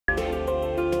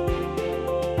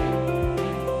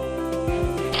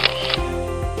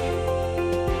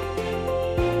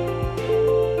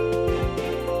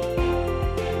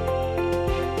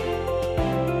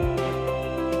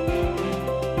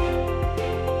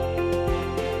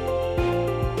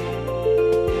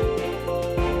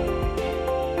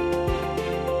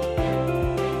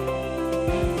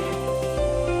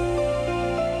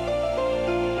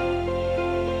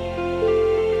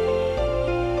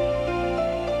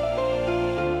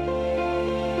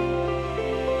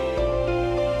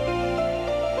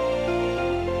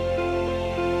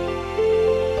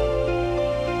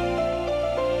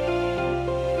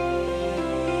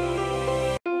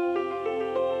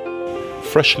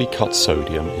Freshly cut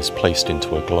sodium is placed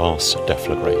into a glass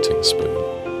deflagrating spoon.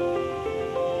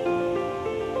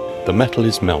 The metal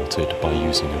is melted by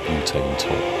using a butane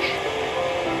torch.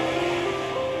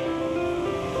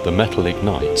 The metal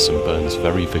ignites and burns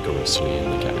very vigorously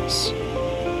in the gas.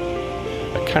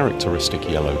 A characteristic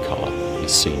yellow colour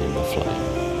is seen in the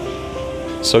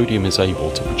flame. Sodium is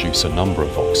able to produce a number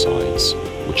of oxides,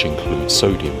 which include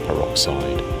sodium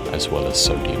peroxide as well as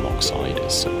sodium oxide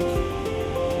itself.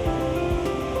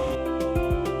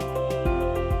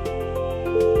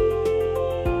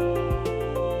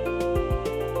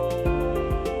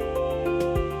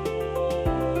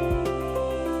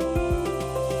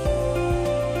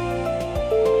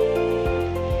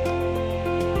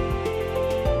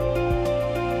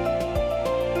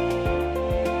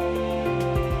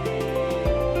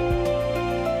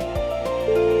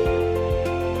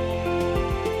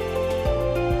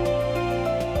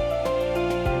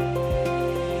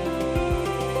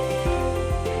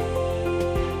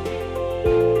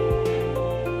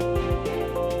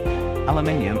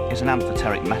 Aluminium is an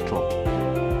amphoteric metal.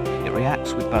 It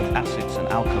reacts with both acids and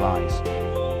alkalis.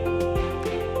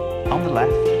 On the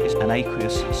left is an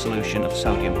aqueous solution of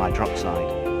sodium hydroxide.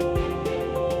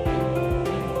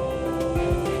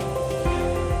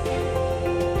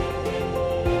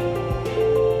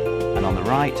 And on the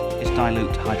right is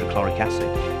dilute hydrochloric acid.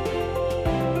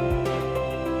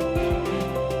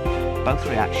 Both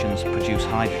reactions produce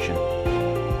hydrogen.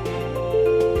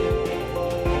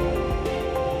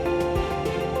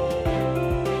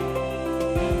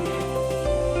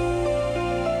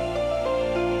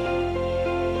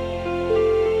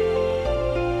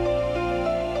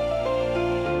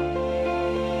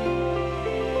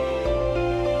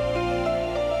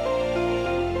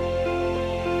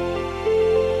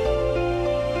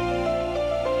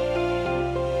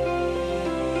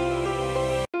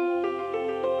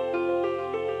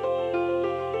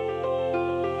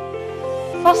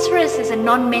 Phosphorus is a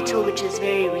non-metal which is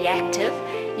very reactive.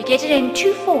 You get it in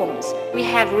two forms. We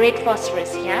have red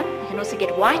phosphorus here. You can also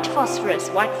get white phosphorus.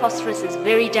 White phosphorus is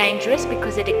very dangerous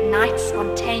because it ignites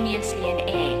spontaneously in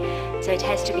air, so it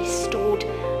has to be stored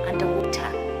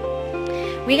underwater.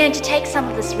 We're going to take some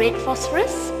of this red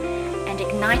phosphorus and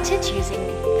ignite it using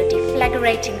the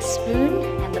deflagrating spoon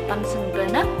and the Bunsen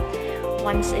burner.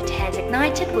 Once it has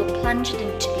ignited, we'll plunge it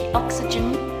into the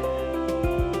oxygen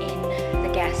in the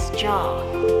gas jar.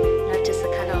 Notice the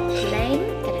colour of flame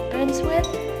that it burns with.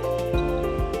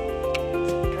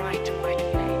 It's a bright white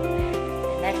flame.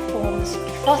 And that forms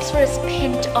phosphorus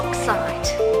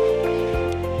pentoxide.